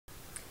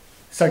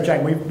So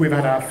Jane, we've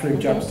had our flu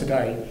jabs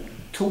today.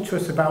 Talk to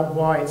us about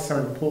why it's so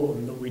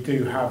important that we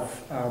do have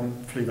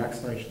flu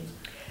vaccinations.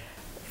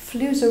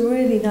 Flu's a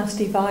really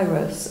nasty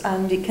virus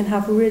and it can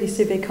have really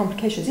severe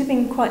complications, even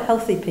in quite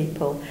healthy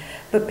people,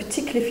 but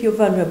particularly if you're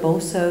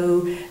vulnerable,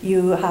 so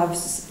you have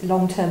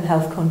long-term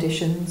health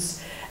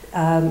conditions,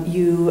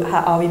 you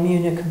are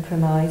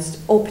immunocompromised,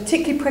 or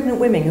particularly pregnant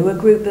women, who are a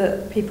group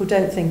that people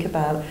don't think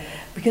about,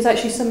 because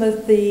actually some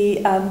of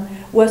the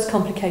worst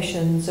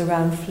complications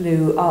around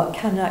flu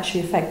can actually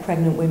affect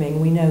pregnant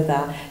women, we know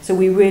that. So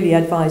we really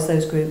advise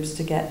those groups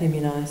to get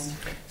immunised.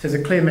 So there's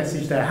a clear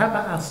message there. How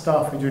about our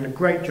staff who are doing a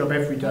great job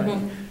every day,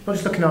 not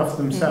just looking after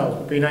themselves,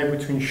 but being able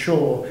to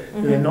ensure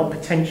that they're not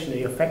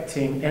potentially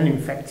affecting and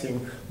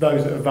infecting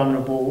those that are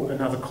vulnerable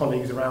and other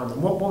colleagues around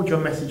them? What would your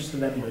message to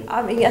them be?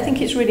 I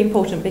think it's really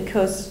important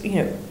because,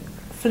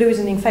 flu is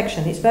an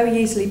infection. It's very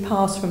easily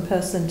passed from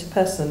person to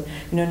person.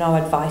 No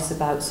advice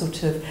about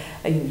sort of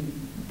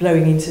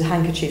blowing into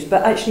handkerchiefs.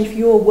 But actually, if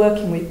you're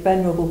working with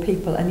vulnerable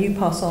people and you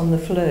pass on the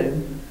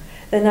flu,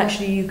 then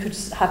actually you could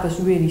have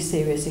a really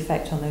serious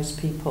effect on those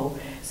people.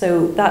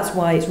 So that's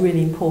why it's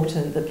really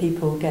important that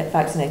people get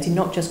vaccinated,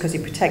 not just because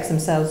it protects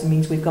themselves, it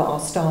means we've got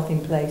our staff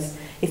in place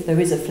if there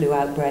is a flu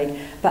outbreak,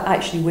 but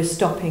actually we're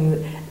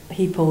stopping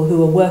people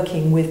who are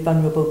working with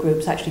vulnerable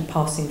groups actually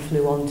passing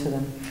flu on to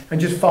them. And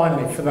just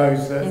finally, for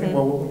those that think,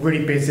 well, we're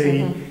really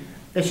busy,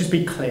 let's just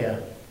be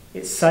clear.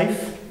 It's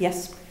safe.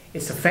 Yes.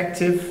 It's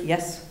effective.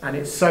 Yes. And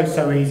it's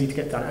so easy to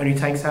get done. It only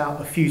takes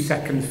out a few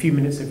seconds, a few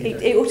minutes of your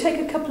day. It will take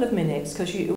a couple of minutes because